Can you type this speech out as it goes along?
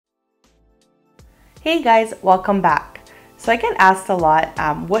Hey guys, welcome back. So I get asked a lot,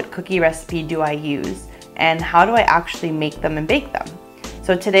 what cookie recipe do I use and how do I actually make them and bake them?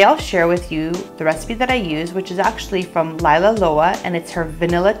 So today I'll share with you the recipe that I use, which is actually from Lila Loa, and it's her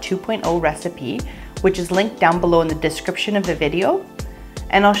Vanilla 2.0 recipe, which is linked down below in the description of the video.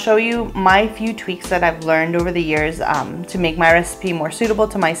 And I'll show you my few tweaks that I've learned over the years to make my recipe more suitable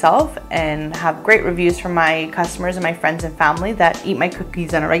to myself and have great reviews from my customers and my friends and family that eat my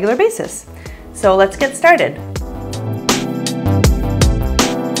cookies on a regular basis. So let's get started.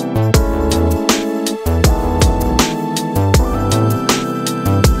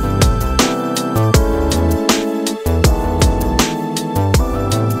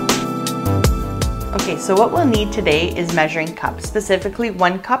 Okay, so what we'll need today is measuring cups, specifically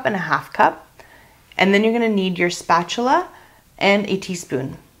 1 cup and a half cup. And then you're gonna need your spatula and a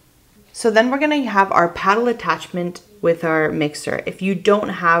teaspoon. So then we're gonna have our paddle attachment with our mixer. If you don't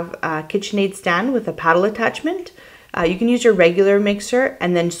have a KitchenAid stand with a paddle attachment, you can use your regular mixer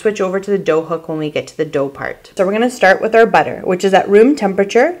and then switch over to the dough hook when we get to the dough part. So we're gonna start with our butter, which is at room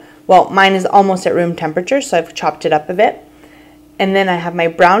temperature. Well, mine is almost at room temperature, so I've chopped it up a bit. And then I have my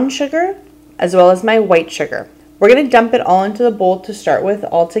brown sugar as well as my white sugar. We're gonna dump it all into the bowl to start with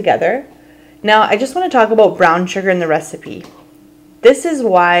all together. Now, I just wanna talk about brown sugar in the recipe. This is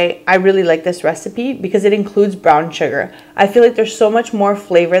why I really like this recipe, because it includes brown sugar. I feel like there's so much more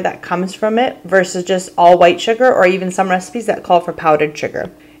flavor that comes from it versus just all white sugar, or even some recipes that call for powdered sugar.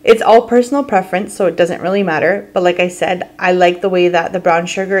 It's all personal preference, so it doesn't really matter. But like I said, I like the way that the brown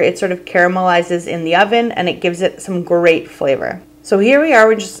sugar, it sort of caramelizes in the oven and it gives it some great flavor. So here we are,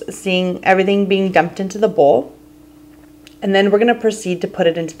 we're just seeing everything being dumped into the bowl. And then we're gonna proceed to put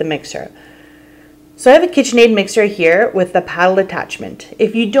it into the mixer. So I have a KitchenAid mixer here with the paddle attachment.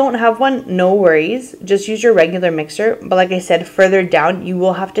 If you don't have one, no worries. Just use your regular mixer. But like I said, further down, you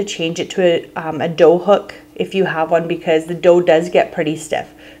will have to change it to a dough hook if you have one, because the dough does get pretty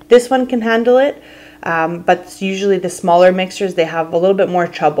stiff. This one can handle it, but usually the smaller mixers, they have a little bit more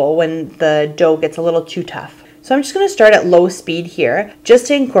trouble when the dough gets a little too tough. So I'm just going to start at low speed here just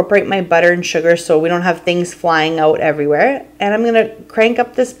to incorporate my butter and sugar so we don't have things flying out everywhere. And I'm going to crank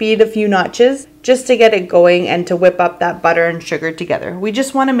up the speed a few notches just to get it going and to whip up that butter and sugar together. We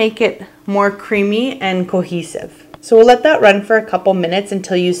just want to make it more creamy and cohesive. So we'll let that run for a couple minutes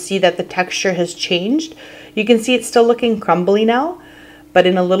until you see that the texture has changed. You can see it's still looking crumbly now, but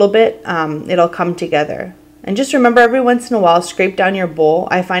in a little bit it'll come together. And just remember, every once in a while, scrape down your bowl.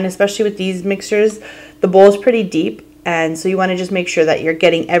 I find, especially with these mixers, the bowl is pretty deep, and so you want to just make sure that you're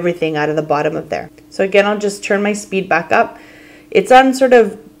getting everything out of the bottom of there. So again, I'll just turn my speed back up. It's on sort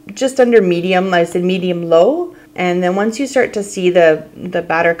of just under medium, I said medium-low. And then once you start to see the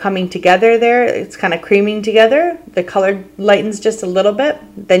batter coming together there, it's kind of creaming together, the color lightens just a little bit,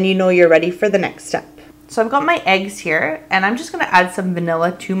 then you know you're ready for the next step. So I've got my eggs here, and I'm just going to add some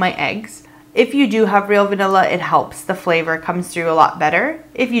vanilla to my eggs. If you do have real vanilla, it helps. The flavor comes through a lot better.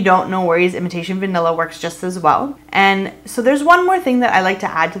 If you don't, no worries, imitation vanilla works just as well. And so there's one more thing that I like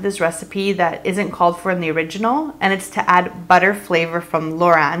to add to this recipe that isn't called for in the original, and it's to add butter flavor from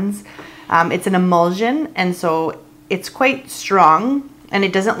Aren's. It's an emulsion, and so it's quite strong, and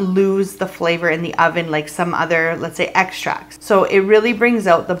it doesn't lose the flavor in the oven like some other, let's say, extracts. So it really brings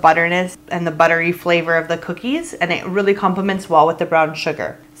out the butterness and the buttery flavor of the cookies, and it really complements well with the brown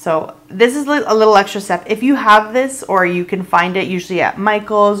sugar. So this is a little extra step. If you have this, or you can find it usually at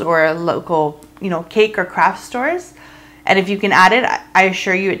Michael's or a local, cake or craft stores, and if you can add it, I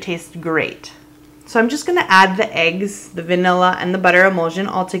assure you it tastes great. So I'm just gonna add the eggs, the vanilla, and the butter emulsion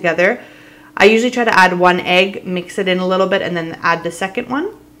all together. I usually try to add 1 egg, mix it in a little bit, and then add the second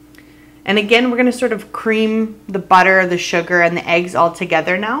one. And again, we're gonna sort of cream the butter, the sugar, and the eggs all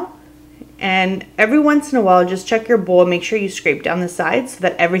together now. And every once in a while, just check your bowl and make sure you scrape down the sides so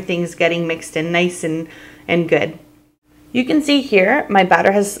that everything's getting mixed in nice and good. You can see here, my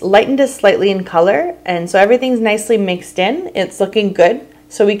batter has lightened just slightly in color, and so everything's nicely mixed in. It's looking good,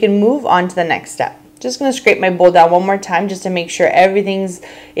 so we can move on to the next step. Just gonna scrape my bowl down one more time just to make sure everything's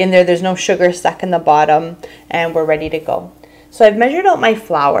in there. There's no sugar stuck in the bottom, and we're ready to go. So I've measured out my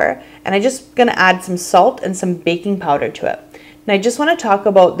flour, and I'm just gonna add some salt and some baking powder to it. And I just want to talk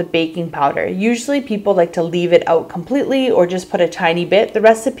about the baking powder. Usually people like to leave it out completely or just put a tiny bit. The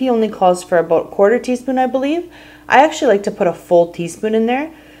recipe only calls for about 1/4 teaspoon, I believe. I actually like to put a full teaspoon in there.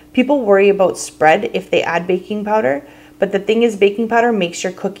 People worry about spread if they add baking powder, but the thing is, baking powder makes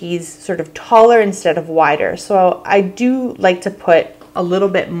your cookies sort of taller instead of wider. So I do like to put a little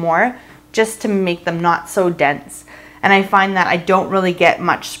bit more just to make them not so dense. And I find that I don't really get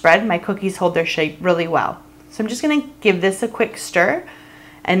much spread. My cookies hold their shape really well. So I'm just gonna give this a quick stir,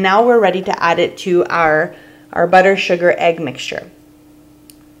 And now we're ready to add it to our butter, sugar, egg mixture.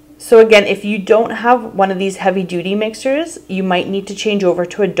 So again, if you don't have one of these heavy duty mixers, you might need to change over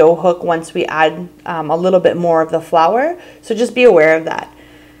to a dough hook once we add a little bit more of the flour. So just be aware of that.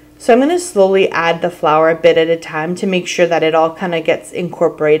 So I'm going to slowly add the flour a bit at a time to make sure that it all kind of gets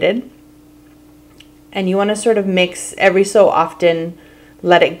incorporated. And you want to sort of mix every so often,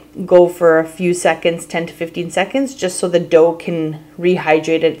 let it go for a few seconds, 10 to 15 seconds, just so the dough can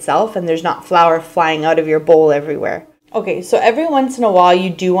rehydrate itself and there's not flour flying out of your bowl everywhere. Okay, so every once in a while you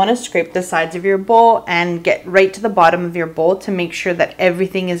do want to scrape the sides of your bowl and get right to the bottom of your bowl to make sure that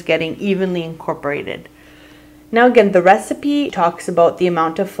everything is getting evenly incorporated. Now again, the recipe talks about the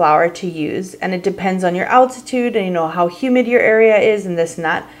amount of flour to use, and it depends on your altitude and how humid your area is and this and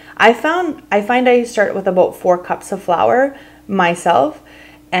that. I find I start with about 4 cups of flour myself,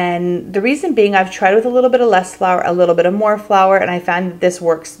 and the reason being I've tried with a little bit of less flour, a little bit of more flour, and I find that this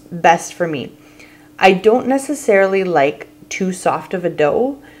works best for me. I don't necessarily like too soft of a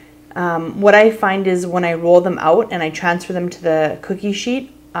dough. What I find is when I roll them out and I transfer them to the cookie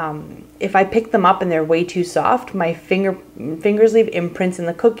sheet, if I pick them up and they're way too soft, my fingers leave imprints in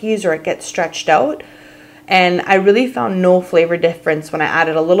the cookies or it gets stretched out. And I really found no flavor difference when I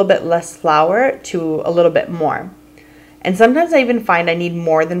added a little bit less flour to a little bit more. And sometimes I even find I need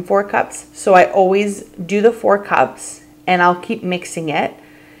more than 4 cups. So I always do the 4 cups and I'll keep mixing it.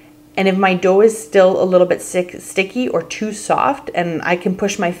 And if my dough is still a little bit sticky or too soft and I can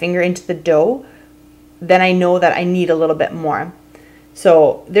push my finger into the dough, then I know that I need a little bit more.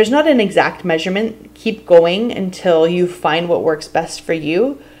 So there's not an exact measurement. Keep going until you find what works best for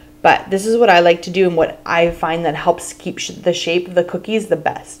you. But this is what I like to do and what I find that helps keep the shape of the cookies the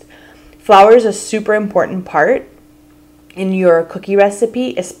best. Flour is a super important part in your cookie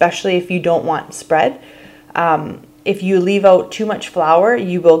recipe, especially if you don't want spread. If you leave out too much flour,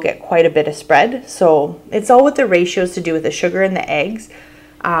 you will get quite a bit of spread. So it's all with the ratios to do with the sugar and the eggs.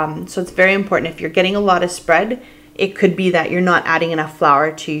 So it's very important. If you're getting a lot of spread, it could be that you're not adding enough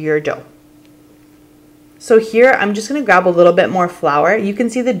flour to your dough. So here, I'm just gonna grab a little bit more flour. You can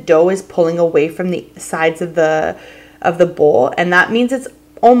see the dough is pulling away from the sides of the bowl, and that means it's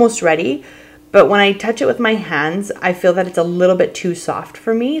almost ready. But when I touch it with my hands, I feel that it's a little bit too soft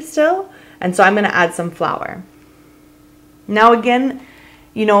for me still. And so I'm gonna add some flour. Now again,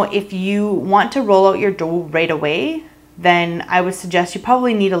 if you want to roll out your dough right away, then I would suggest you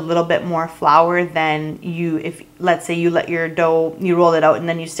probably need a little bit more flour than if let's say you let your dough, you roll it out and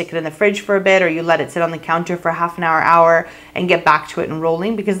then you stick it in the fridge for a bit, or you let it sit on the counter for half an hour, and get back to it and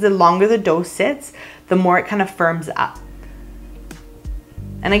rolling, because the longer the dough sits, the more it kind of firms up.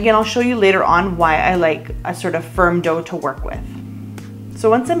 And again, I'll show you later on why I like a sort of firm dough to work with. So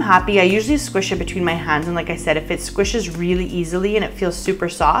once I'm happy, I usually squish it between my hands, and like I said, if it squishes really easily and it feels super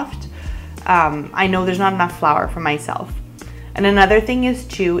soft, I know there's not enough flour for myself. And another thing is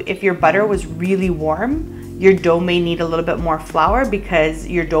too, if your butter was really warm, your dough may need a little bit more flour because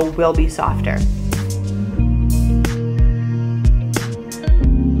your dough will be softer.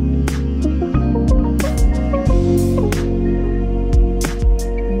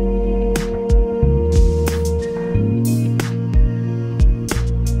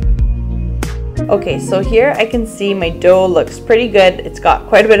 Okay, so here I can see my dough looks pretty good. It's got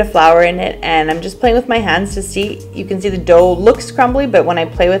quite a bit of flour in it, and I'm just playing with my hands to see. You can see the dough looks crumbly, but when I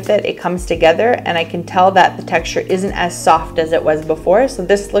play with it, it comes together, and I can tell that the texture isn't as soft as it was before. So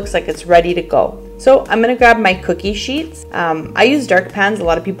this looks like it's ready to go. So I'm gonna grab my cookie sheets. I use dark pans. A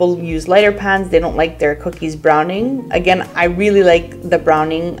lot of people use lighter pans. They don't like their cookies browning. Again, I really like the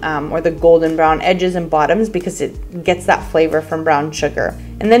browning or the golden brown edges and bottoms because it gets that flavor from brown sugar.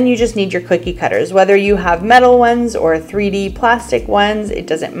 And then you just need your cookie cutters. Whether you have metal ones or 3D plastic ones, it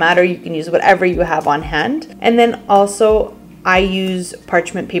doesn't matter. You can use whatever you have on hand. And then also I use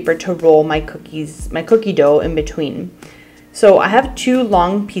parchment paper to roll my cookie dough in between. So I have 2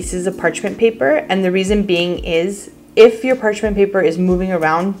 long pieces of parchment paper, and the reason being is if your parchment paper is moving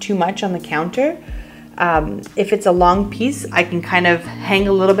around too much on the counter, if it's a long piece, I can kind of hang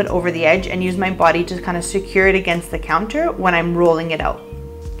a little bit over the edge and use my body to kind of secure it against the counter when I'm rolling it out.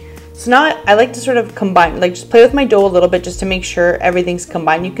 So now I like to sort of combine, like just play with my dough a little bit just to make sure everything's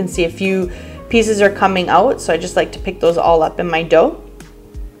combined. You can see a few pieces are coming out, so I just like to pick those all up in my dough.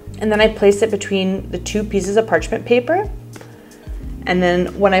 And then I place it between the 2 pieces of parchment paper. And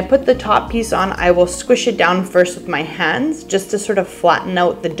then when I put the top piece on, I will squish it down first with my hands just to sort of flatten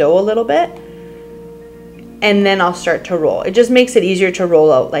out the dough a little bit. And then I'll start to roll. It just makes it easier to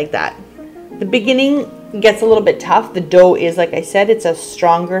roll out like that. The beginning gets a little bit tough. The dough is, like I said, it's a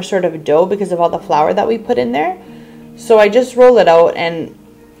stronger sort of dough because of all the flour that we put in there. So I just roll it out, and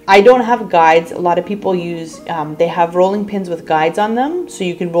I don't have guides. A lot of people use, they have rolling pins with guides on them, so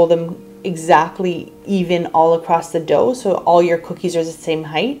you can roll them exactly even all across the dough, so all your cookies are the same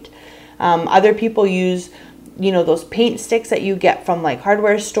height. Other people use, you know, those paint sticks that you get from like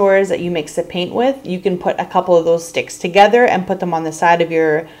hardware stores that you mix the paint with. You can put a couple of those sticks together and put them on the side of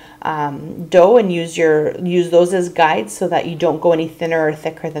your dough and use those as guides so that you don't go any thinner or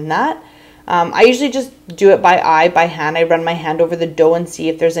thicker than that. I usually just do it by eye, by hand. I run my hand over the dough and see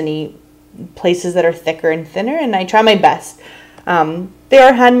if there's any places that are thicker and thinner, and I try my best. They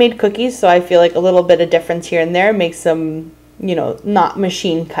are handmade cookies, so I feel like a little bit of difference here and there makes them, you know, not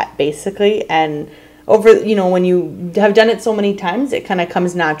machine cut basically. And over, you know, when you have done it so many times, it kind of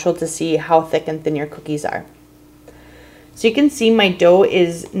comes natural to see how thick and thin your cookies are. So you can see my dough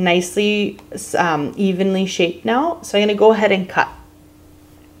is nicely evenly shaped now. So I'm going to go ahead and cut.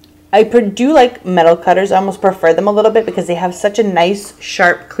 I do like metal cutters. I almost prefer them a little bit because they have such a nice,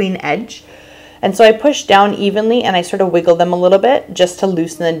 sharp, clean edge. And so I push down evenly and I sort of wiggle them a little bit just to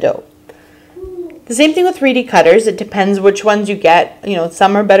loosen the dough. The same thing with 3D cutters. It depends which ones you get. You know,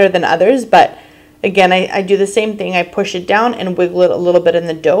 some are better than others, but again, I do the same thing. I push it down and wiggle it a little bit in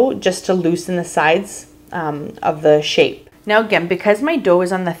the dough just to loosen the sides of the shape. Now again, because my dough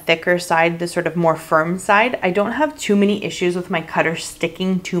is on the thicker side, the sort of more firm side, I don't have too many issues with my cutter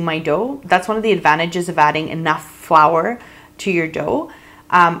sticking to my dough. That's one of the advantages of adding enough flour to your dough.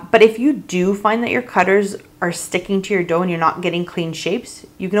 But if you do find that your cutters are sticking to your dough and you're not getting clean shapes,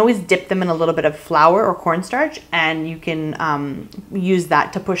 you can always dip them in a little bit of flour or cornstarch, and you can use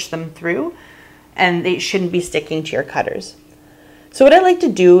that to push them through, and they shouldn't be sticking to your cutters. So what I like to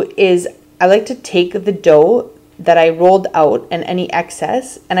do is I like to take the dough that I rolled out and any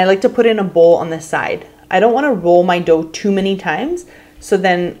excess, and I like to put in a bowl on the side. I don't want to roll my dough too many times, so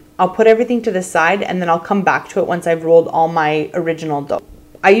then I'll put everything to the side and then I'll come back to it once I've rolled all my original dough.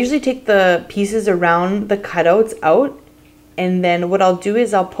 I usually take the pieces around the cutouts out, and then what I'll do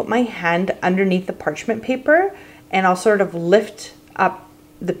is I'll put my hand underneath the parchment paper and I'll sort of lift up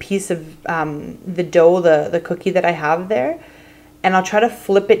the piece of the dough, the cookie that I have there, and I'll try to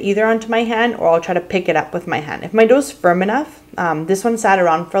flip it either onto my hand or I'll try to pick it up with my hand. If my dough's firm enough, this one sat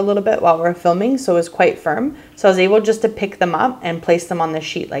around for a little bit while we were filming, so it was quite firm. So I was able just to pick them up and place them on the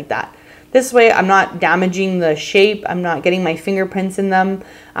sheet like that. This way I'm not damaging the shape, I'm not getting my fingerprints in them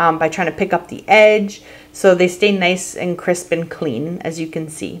by trying to pick up the edge. So they stay nice and crisp and clean, as you can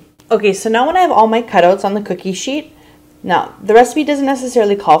see. Okay, so now when I have all my cutouts on the cookie sheet, now the recipe doesn't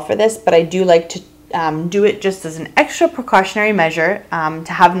necessarily call for this, but I do like to do it just as an extra precautionary measure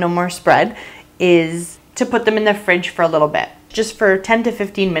to have no more spread, is to put them in the fridge for a little bit. Just for 10 to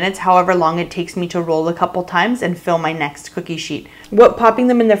 15 minutes, however long it takes me to roll a couple times and fill my next cookie sheet. What popping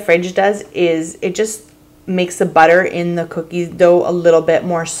them in the fridge does is it just makes the butter in the cookie dough a little bit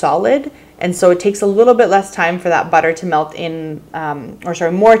more solid, and so it takes a little bit less time for that butter to melt in,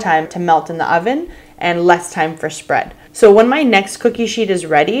 more time to melt in the oven and less time for spread. So when my next cookie sheet is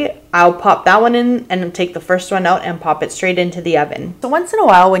ready, I'll pop that one in and take the first one out and pop it straight into the oven. So once in a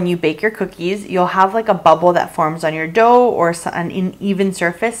while when you bake your cookies, you'll have like a bubble that forms on your dough or an uneven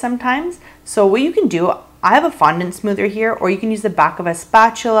surface sometimes. So what you can do, I have a fondant smoother here, or you can use the back of a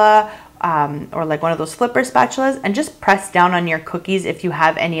spatula or like one of those flipper spatulas and just press down on your cookies if you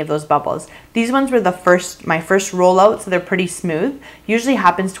have any of those bubbles. These ones were my first rollout, so they're pretty smooth. Usually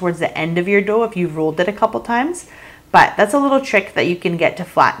happens towards the end of your dough if you've rolled it a couple times. But that's a little trick that you can get to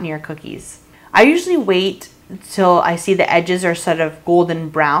flatten your cookies. I usually wait till I see the edges are sort of golden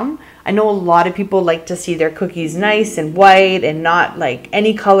brown. I know a lot of people like to see their cookies nice and white and not like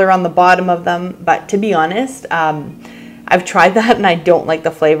any color on the bottom of them. But to be honest, I've tried that and I don't like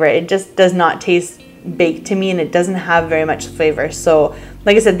the flavor. It just does not taste baked to me, and it doesn't have very much flavor. So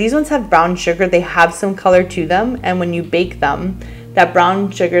like I said, these ones have brown sugar. They have some color to them, and when you bake them, that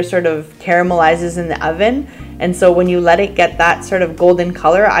brown sugar sort of caramelizes in the oven, and so when you let it get that sort of golden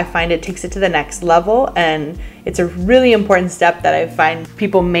color, I find it takes it to the next level, and it's a really important step that I find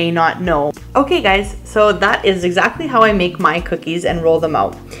people may not know. Okay guys, so that is exactly how I make my cookies and roll them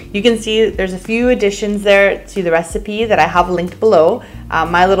out. You can see there's a few additions there to the recipe that I have linked below,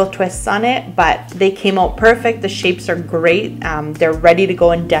 my little twists on it, but they came out perfect. The shapes are great, they're ready to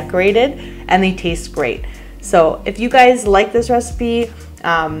go and decorated, and they taste great. So if you guys like this recipe,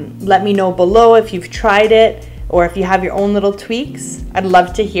 let me know below if you've tried it or if you have your own little tweaks. I'd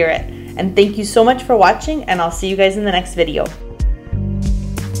love to hear it. And thank you so much for watching, and I'll see you guys in the next video.